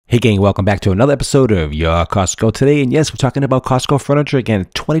Hey gang, welcome back to another episode of Your Costco Today. And yes, we're talking about Costco Furniture again,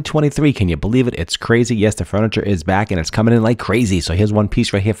 2023. Can you believe it? It's crazy. Yes, the furniture is back and it's coming in like crazy. So here's one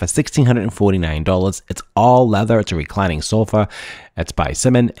piece right here for $1,649. It's all leather. It's a reclining sofa. It's by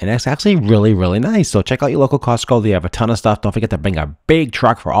Simon and it's actually really nice. So check out your local Costco. They have a ton of stuff. Don't forget to bring a big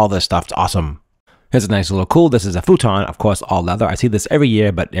truck for all this stuff. It's awesome. Here's a nice little cool. This is a futon, of course, all leather. I see this every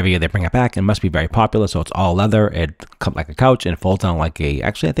year, but every year they bring it back. It must be very popular, so it's all leather. It comes like a couch and folds down like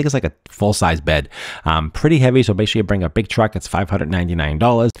actually, I think it's like a full-size bed. Pretty heavy, so make sure you bring a big truck. It's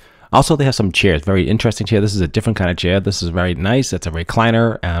 $599. Also, they have some chairs. Very interesting chair. This is a different kind of chair. This is very nice. It's a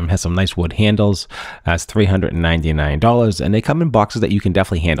recliner. Has some nice wood handles. It's $399. And they come in boxes that you can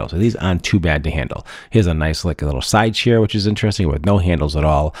definitely handle. So these aren't too bad to handle. Here's a nice like a little side chair, which is interesting with no handles at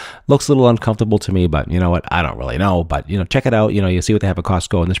all. Looks a little uncomfortable to me, but you know what? I don't really know. But you know, check it out. You know, you see what they have at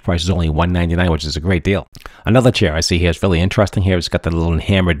Costco, and this price is only $199, which is a great deal. Another chair I see here is really interesting here. It's got the little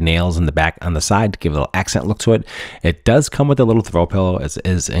hammered nails in the back on the side to give a little accent look to it. It does come with a little throw pillow. It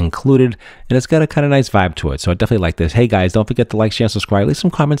is included, and it's got a kind of nice vibe to it. So I definitely like this. Hey guys, don't forget to like, share, and subscribe. Leave some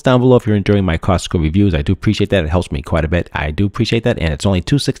comments down below if you're enjoying my Costco reviews. I do appreciate that. It helps me quite a bit. I do appreciate that. And it's only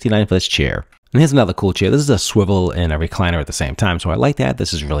 $269 for this chair. And here's another cool chair. This is a swivel and a recliner at the same time. So I like that.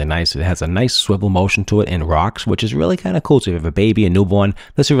 This is really nice. It has a nice swivel motion to it and rocks, which is really kind of cool. So if you have a baby, a newborn,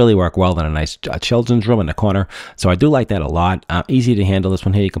 this would really work well in a nice children's room in the corner. So I do like that a lot. Easy to handle. This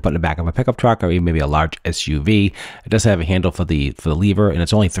one here, you can put in the back of a pickup truck or even maybe a large SUV. It does have a handle for the lever, and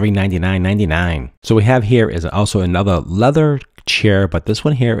it's only $399.99. So we have here is also another leather chair, but this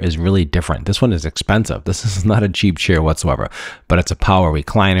one here is really different. This one is expensive. This is not a cheap chair whatsoever, but it's a power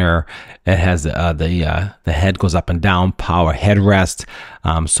recliner. It has the head goes up and down, power headrest.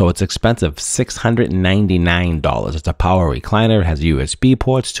 So it's expensive, $699. It's a power recliner. It has USB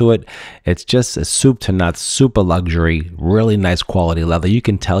ports to it. It's just a soup to nuts, super luxury, really nice quality leather. You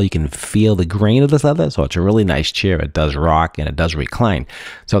can tell, you can feel the grain of this leather. So it's a really nice chair. It does rock and it does recline.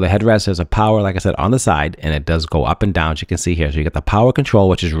 So the headrest has a power, like I said, on the side, and it does go up and down, as you can see here. So you get the power control,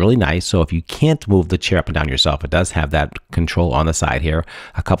 which is really nice. So if you can't move the chair up and down yourself, it does have that control on the side here.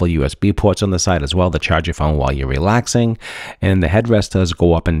 A couple of USB ports on the side as well to charge your phone while you're relaxing. And the headrest does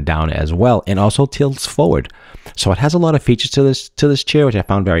go up and down as well, and also tilts forward. So it has a lot of features to this chair, which I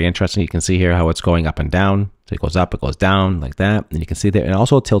found very interesting. You can see here how it's going up and down. So it goes up, it goes down like that, and you can see there, and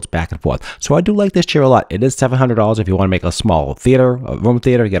also tilts back and forth. So I do like this chair a lot. It is $700 if you want to make a small theater, a room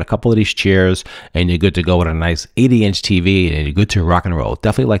theater. You get a couple of these chairs, and you're good to go with a nice 80-inch TV, and you're good to rock and roll.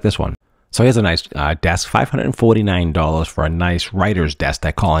 Definitely like this one. So here's a nice desk, $549 for a nice writer's desk,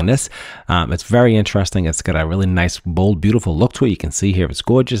 they're calling this. It's very interesting. It's got a really nice, bold, beautiful look to it. You can see here it's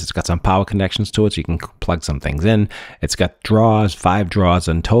gorgeous. It's got some power connections to it, so you can plug some things in. It's got drawers, 5 drawers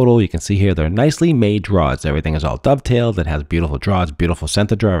in total. You can see here they're nicely made drawers. Everything is all dovetailed. It has beautiful drawers, beautiful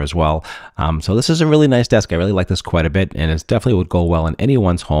center drawer as well. So this is a really nice desk. I really like this quite a bit, and it definitely would go well in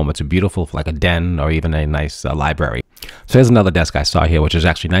anyone's home. It's a beautiful, like a den or even a nice library. So here's another desk I saw here, which is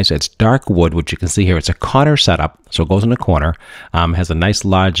actually nice. It's dark wood, which you can see here. It's a corner setup, so it goes in the corner. Has a nice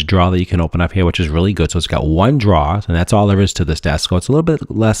large drawer that you can open up here, which is really good. So it's got one drawer, and that's all there is to this desk. So it's a little bit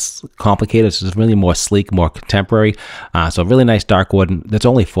less complicated. It's really more sleek, more contemporary. So really nice dark wood. That's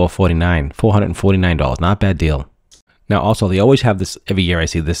only $449. Not a bad deal. Now, also, they always have this every year. I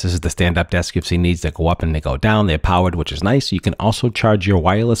see this. This is the stand-up desk. You've seen these that go up and they go down. They're powered, which is nice. You can also charge your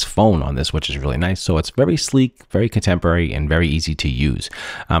wireless phone on this, which is really nice. So it's very sleek, very contemporary, and very easy to use.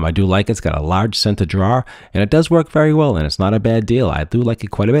 I do like it. It's got a large center drawer, and it does work very well, and it's not a bad deal. I do like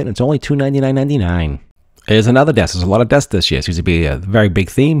it quite a bit, and it's only $299.99. Here's another desk. There's a lot of desks this year. It seems to be a very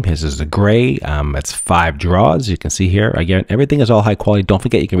big theme. This is the gray. It's 5 drawers. You can see here. Again, everything is all high quality. Don't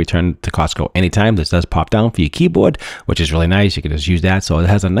forget, you can return to Costco anytime. This does pop down for your keyboard, which is really nice. You can just use that. So it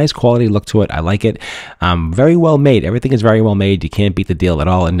has a nice quality look to it. I like it. Very well made. Everything is very well made. You can't beat the deal at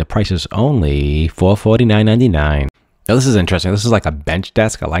all. And the price is only $449.99. Now this is interesting. This is like a bench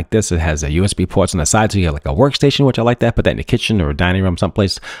desk. I like this. It has a USB ports on the side, so you have like a workstation, which I like that. Put that in the kitchen or a dining room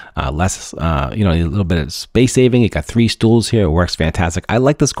someplace. Less, you know, a little bit of space saving. You got 3 stools here. It works fantastic. I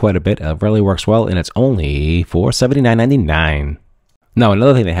like this quite a bit. It really works well, and it's only $479.99. Now,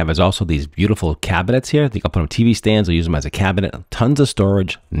 another thing they have is also these beautiful cabinets here. You can put them TV stands or use them as a cabinet. Tons of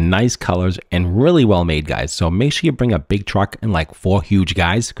storage, nice colors, and really well made, guys. So make sure you bring a big truck and like 4 huge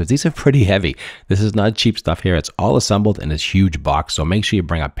guys, because these are pretty heavy. This is not cheap stuff here. It's all assembled in this huge box. So make sure you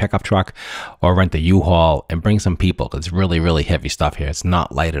bring a pickup truck or rent a U-Haul and bring some people, because it's really heavy stuff here. It's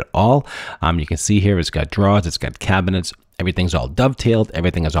not light at all. You can see here it's got drawers, it's got cabinets. Everything's all dovetailed.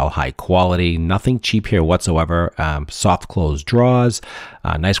 Everything is all high quality. Nothing cheap here whatsoever. Soft closed drawers,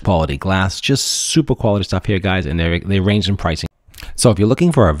 nice quality glass, just super quality stuff here, guys. And they range in pricing. So if you're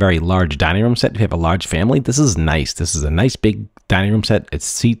looking for a very large dining room set, if you have a large family, this is nice. This is a nice big dining room set. It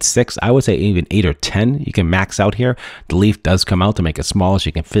seats 6. I would say even 8 or 10. You can max out here. The leaf does come out to make it smaller, so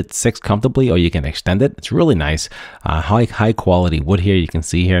you can fit 6 comfortably, or you can extend it. It's really nice. High quality wood here. You can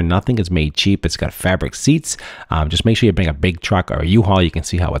see here, nothing is made cheap. It's got fabric seats. Just make sure you bring a big truck or a U-Haul. You can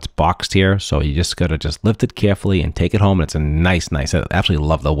see how it's boxed here. So you just got to just lift it carefully and take it home. It's a nice. I absolutely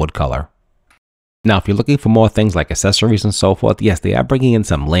love the wood color. Now, if you're looking for more things like accessories and so forth, yes, they are bringing in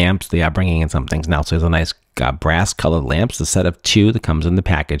some lamps. They are bringing in some things now. So there's a nice brass colored lamps, a set of 2 that comes in the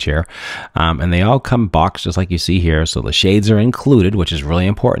package here. And they all come boxed just like you see here. So the shades are included, which is really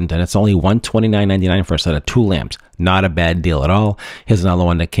important. And it's only $129.99 for a set of 2 lamps. Not a bad deal at all. Here's another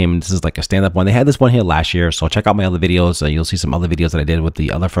one that came. This is like a stand-up one. They had this one here last year, so check out my other videos. You'll see some other videos that I did with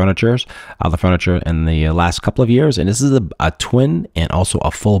the other furniture in the last couple of years. And this is a twin and also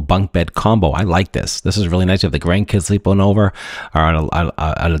a full bunk bed combo. I like this. This is really nice. You have the grandkids sleeping over, or an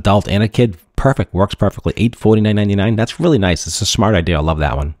adult and a kid. Perfect. Works perfectly. $849.99. That's really nice. It's a smart idea. I love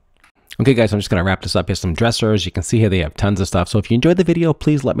that one. Okay, guys, I'm just going to wrap this up. Here's some dressers. You can see here they have tons of stuff. So if you enjoyed the video,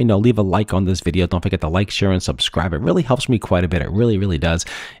 please let me know. Leave a like on this video. Don't forget to like, share, and subscribe. It really helps me quite a bit. It really, really does.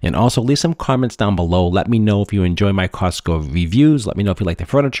 And also leave some comments down below. Let me know if you enjoy my Costco reviews. Let me know if you like the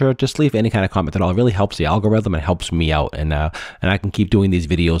furniture. Just leave any kind of comment at all. It really helps the algorithm. It helps me out. And I can keep doing these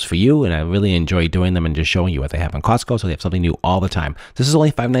videos for you. And I really enjoy doing them and just showing you what they have in Costco. So they have something new all the time. This is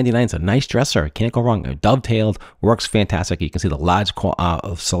only $5.99. It's a nice dresser. Can't go wrong. Dovetailed. Works fantastic. You can see the large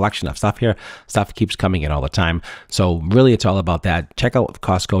selection of stuff here. Stuff keeps coming in all the time. So really, it's all about that. Check out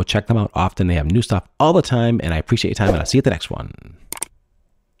Costco. Check them out often. They have new stuff all the time. And I appreciate your time. And I'll see you at the next one.